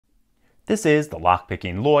This is the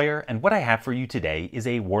Lockpicking Lawyer, and what I have for you today is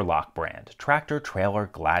a War-Lok brand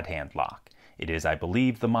tractor-trailer Gladhand lock. It is, I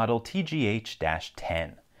believe, the model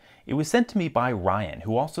TGH-10. It was sent to me by Ryan,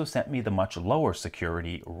 who also sent me the much lower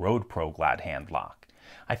security Road Pro Gladhand lock.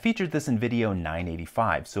 I featured this in video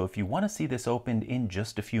 985, so if you want to see this opened in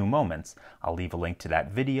just a few moments, I'll leave a link to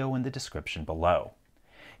that video in the description below.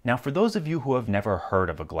 Now, for those of you who have never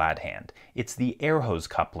heard of a Gladhand, it's the air hose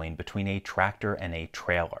coupling between a tractor and a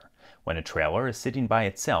trailer. When a trailer is sitting by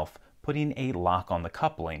itself, putting a lock on the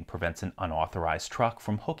coupling prevents an unauthorized truck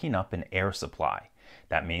from hooking up an air supply.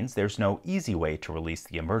 That means there's no easy way to release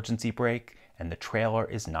the emergency brake, and the trailer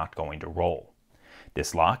is not going to roll.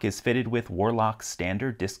 This lock is fitted with War-Lok's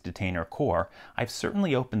standard disc detainer core. I've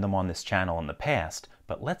certainly opened them on this channel in the past,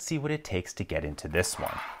 but let's see what it takes to get into this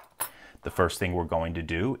one. The first thing we're going to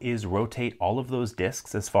do is rotate all of those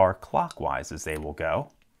discs as far clockwise as they will go.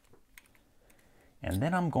 And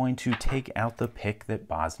then I'm going to take out the pick that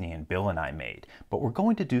Bosnia and Bill and I made, but we're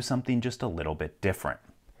going to do something just a little bit different.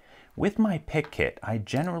 With my pick kit, I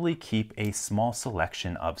generally keep a small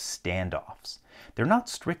selection of standoffs. They're not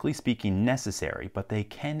strictly speaking necessary, but they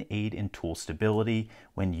can aid in tool stability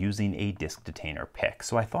when using a disc detainer pick,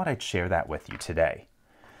 so I thought I'd share that with you today.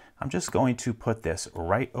 I'm just going to put this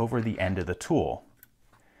right over the end of the tool,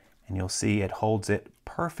 and you'll see it holds it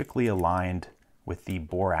perfectly aligned with the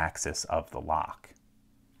bore axis of the lock.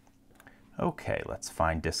 Okay, let's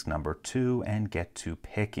find disc number 2 and get to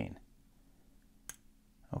picking.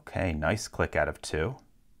 Okay, nice click out of 2.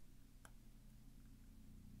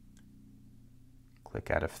 Click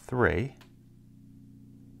out of 3.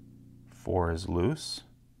 4 is loose.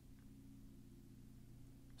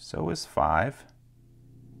 So is 5.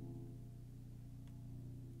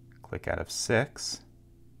 Click out of 6.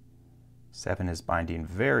 7 is binding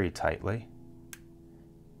very tightly.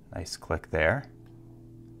 Nice click there.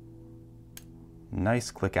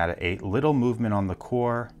 Nice click out of 8. Little movement on the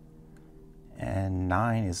core. And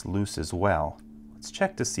 9 is loose as well. Let's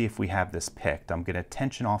check to see if we have this picked. I'm going to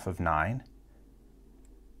tension off of 9.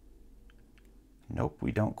 Nope,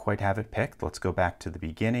 we don't quite have it picked. Let's go back to the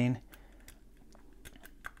beginning.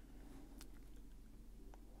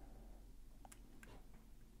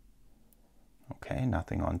 Okay,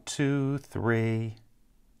 nothing on 2, 3,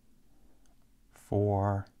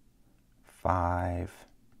 4, 5,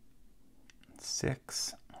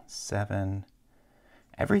 6, 7.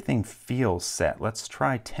 Everything feels set. Let's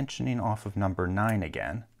try tensioning off of number 9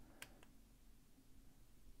 again.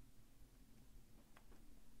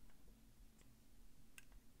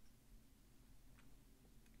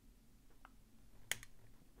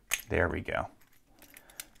 There we go.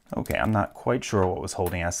 Okay, I'm not quite sure what was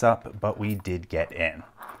holding us up, but we did get in.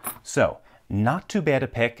 So, not too bad a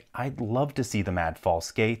pick. I'd love to see them add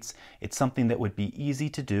false gates. It's something that would be easy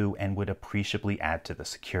to do and would appreciably add to the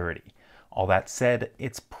security. All that said,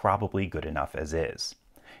 it's probably good enough as is.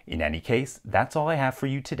 In any case, that's all I have for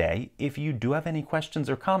you today. If you do have any questions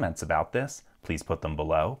or comments about this, please put them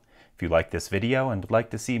below. If you like this video and would like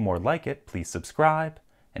to see more like it, please subscribe.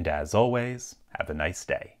 And as always, have a nice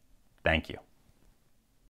day. Thank you.